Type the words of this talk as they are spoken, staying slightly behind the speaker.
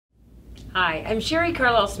Hi, I'm Sherry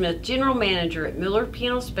Carlisle Smith, General Manager at Miller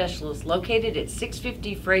Piano Specialists, located at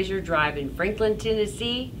 650 Fraser Drive in Franklin,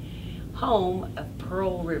 Tennessee, home of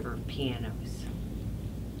Pearl River Pianos.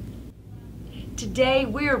 Today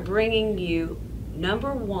we are bringing you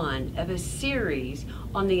number one of a series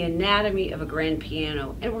on the anatomy of a grand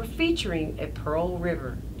piano, and we're featuring a Pearl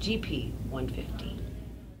River GP 150.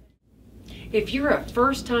 If you're a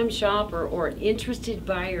first-time shopper or an interested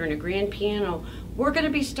buyer in a grand piano, we're going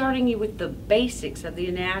to be starting you with the basics of the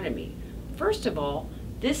anatomy. First of all,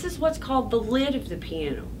 this is what's called the lid of the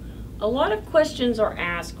piano. A lot of questions are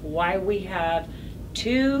asked why we have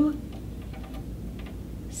two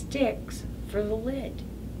sticks for the lid.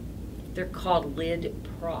 They're called lid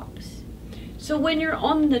props. So when you're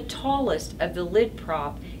on the tallest of the lid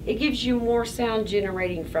prop, it gives you more sound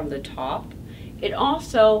generating from the top. It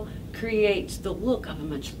also creates the look of a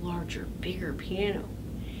much larger, bigger piano.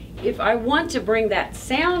 If I want to bring that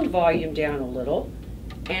sound volume down a little,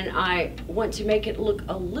 and I want to make it look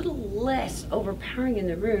a little less overpowering in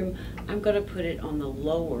the room, I'm going to put it on the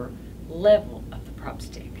lower level of the prop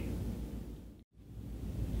stick.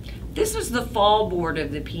 This is the fall board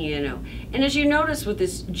of the piano, and as you notice with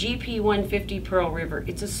this GP 150 Pearl River,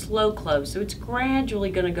 it's a slow close, so it's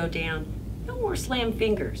gradually going to go down. No more slam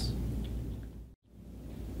fingers.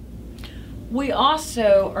 We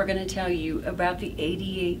also are going to tell you about the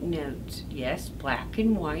 88 notes. Yes, black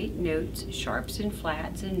and white notes, sharps and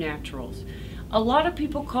flats and naturals. A lot of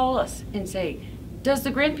people call us and say, does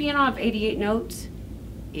the grand piano have 88 notes?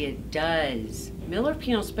 It does. Miller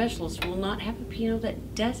Piano Specialists will not have a piano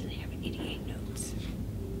that doesn't have 88 notes.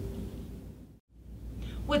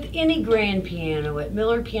 With any grand piano at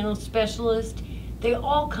Miller Piano Specialist, they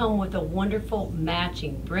all come with a wonderful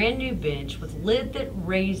matching brand new bench with lid that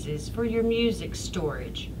raises for your music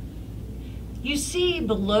storage. You see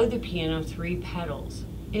below the piano 3 pedals.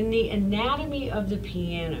 In the anatomy of the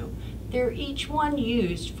piano, they're each one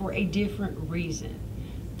used for a different reason.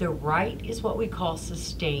 The right is what we call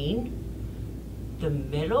sustain, the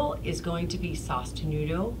middle is going to be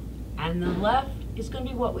sostenuto, and the left is going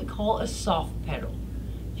to be what we call a soft pedal.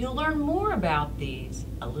 You'll learn more about these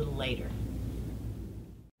a little later.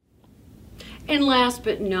 And last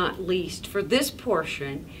but not least, for this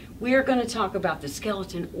portion, we are going to talk about the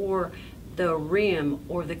skeleton or the rim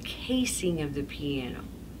or the casing of the piano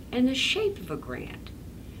and the shape of a grand,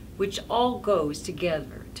 which all goes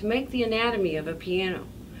together to make the anatomy of a piano.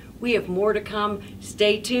 We have more to come.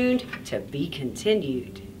 Stay tuned. To be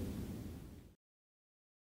continued.